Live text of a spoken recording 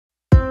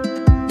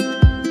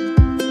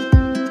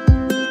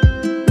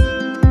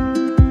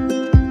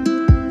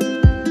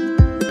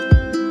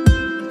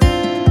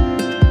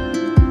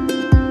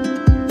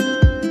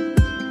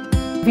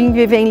vim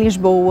viver em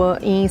Lisboa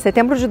em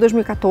setembro de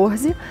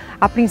 2014.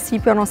 A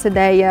princípio, a nossa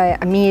ideia,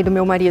 a minha e do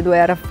meu marido,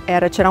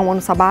 era tirar um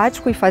ano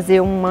sabático e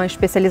fazer uma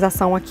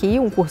especialização aqui,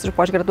 um curso de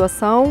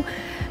pós-graduação.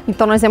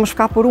 Então nós íamos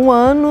ficar por um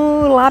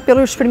ano, lá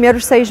pelos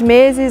primeiros 6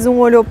 meses, um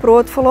olhou para o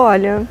outro e falou,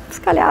 olha,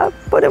 se calhar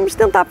podemos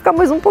tentar ficar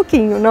mais um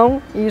pouquinho,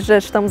 não? E já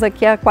estamos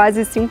aqui há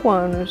quase 5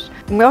 anos.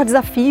 O maior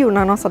desafio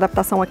na nossa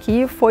adaptação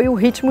aqui foi o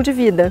ritmo de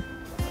vida,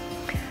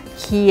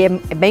 que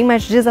é bem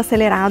mais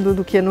desacelerado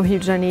do que no Rio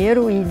de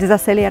Janeiro, e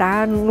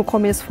desacelerar no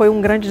começo foi um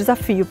grande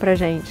desafio para a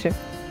gente.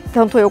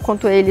 Tanto eu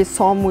quanto ele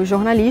somos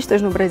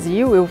jornalistas no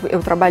Brasil. Eu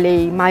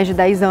trabalhei mais de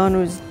 10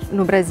 anos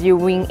no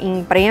Brasil em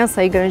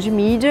imprensa e grande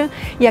mídia,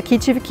 e aqui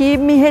tive que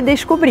me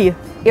redescobrir.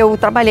 Eu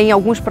trabalhei em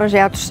alguns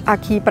projetos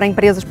aqui para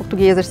empresas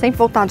portuguesas, sempre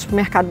voltados para o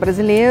mercado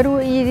brasileiro,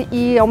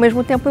 e ao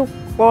mesmo tempo eu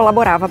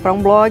colaborava para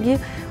um blog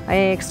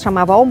que se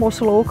chamava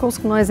Almost Locals,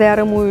 que nós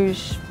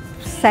éramos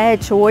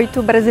 7 ou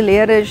 8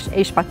 brasileiras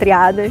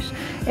expatriadas,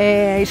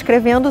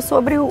 escrevendo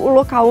sobre o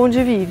local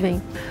onde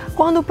vivem.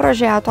 Quando o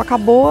projeto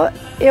acabou,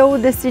 eu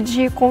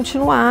decidi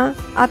continuar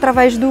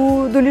através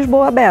do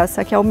Lisboa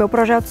Beça, que é o meu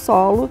projeto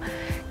solo,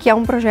 que é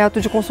um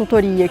projeto de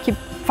consultoria que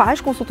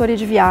faz consultoria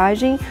de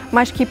viagem,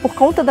 mas que por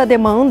conta da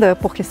demanda,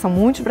 porque são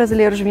muitos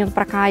brasileiros vindo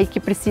para cá e que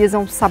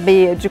precisam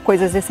saber de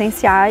coisas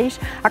essenciais,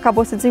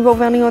 acabou se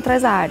desenvolvendo em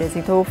outras áreas.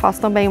 Então eu faço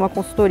também uma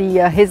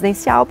consultoria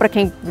residencial para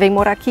quem vem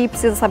morar aqui e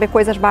precisa saber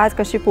coisas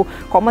básicas, tipo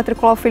como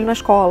matricular o filho na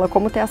escola,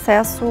 como ter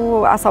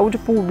acesso à saúde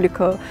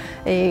pública,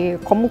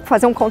 como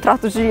fazer um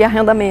contrato de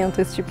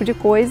arrendamento, esse tipo de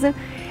coisa.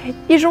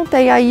 E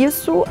juntei a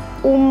isso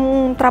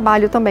um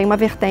trabalho também, uma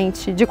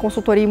vertente de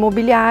consultoria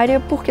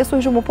imobiliária, porque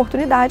surgiu uma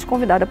oportunidade,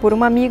 convidada por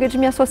uma amiga, de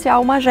me associar a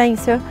uma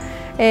agência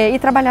e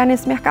trabalhar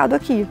nesse mercado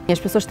aqui. E as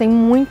pessoas têm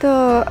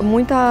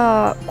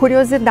muita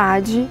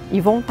curiosidade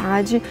e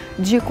vontade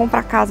de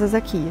comprar casas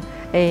aqui.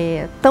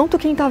 Tanto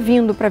quem está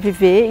vindo para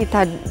viver e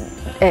está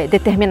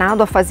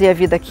determinado a fazer a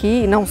vida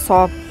aqui, e não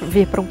só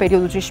vir para um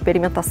período de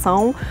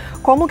experimentação,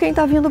 como quem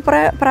está vindo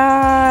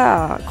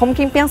como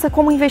quem pensa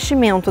como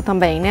investimento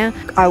também, né?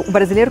 O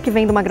brasileiro que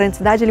vem de uma grande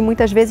cidade, ele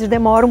muitas vezes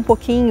demora um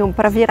pouquinho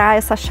para virar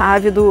essa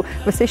chave do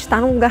você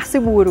está num lugar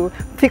seguro,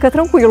 fica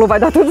tranquilo, vai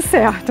dar tudo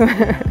certo.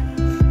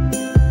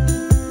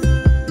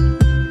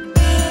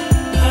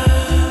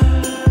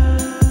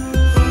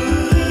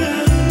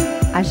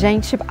 A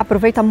gente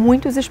aproveita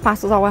muitos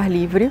espaços ao ar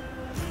livre,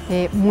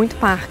 muito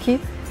parque,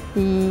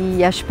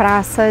 e as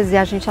praças, e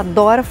a gente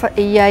adora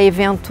ir a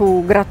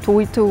evento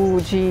gratuito,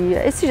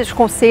 esses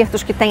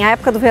concertos que tem. A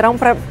época do verão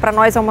para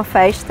nós é uma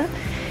festa.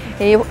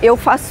 Eu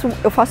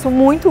faço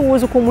muito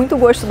uso, com muito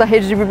gosto, da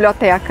rede de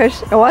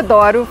bibliotecas. Eu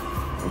adoro,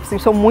 assim,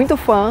 sou muito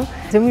fã.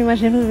 Eu me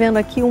imagino vivendo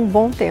aqui um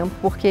bom tempo,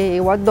 porque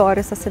eu adoro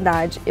essa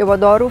cidade. Eu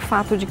adoro o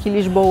fato de que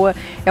Lisboa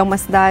é uma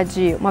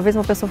cidade... Uma vez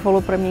uma pessoa falou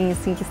para mim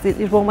assim, que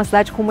Lisboa é uma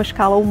cidade com uma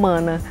escala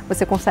humana.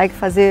 Você consegue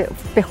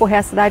percorrer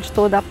a cidade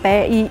toda a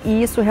pé,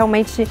 e isso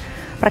realmente,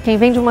 para quem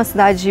vem de uma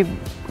cidade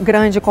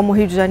grande como o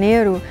Rio de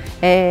Janeiro,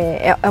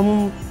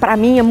 para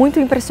mim é muito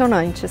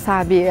impressionante,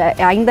 sabe?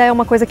 Ainda é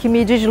uma coisa que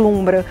me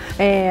deslumbra.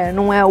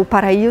 Não é o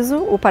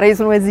paraíso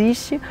não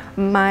existe,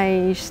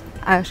 mas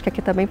acho que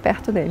aqui está bem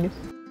perto dele.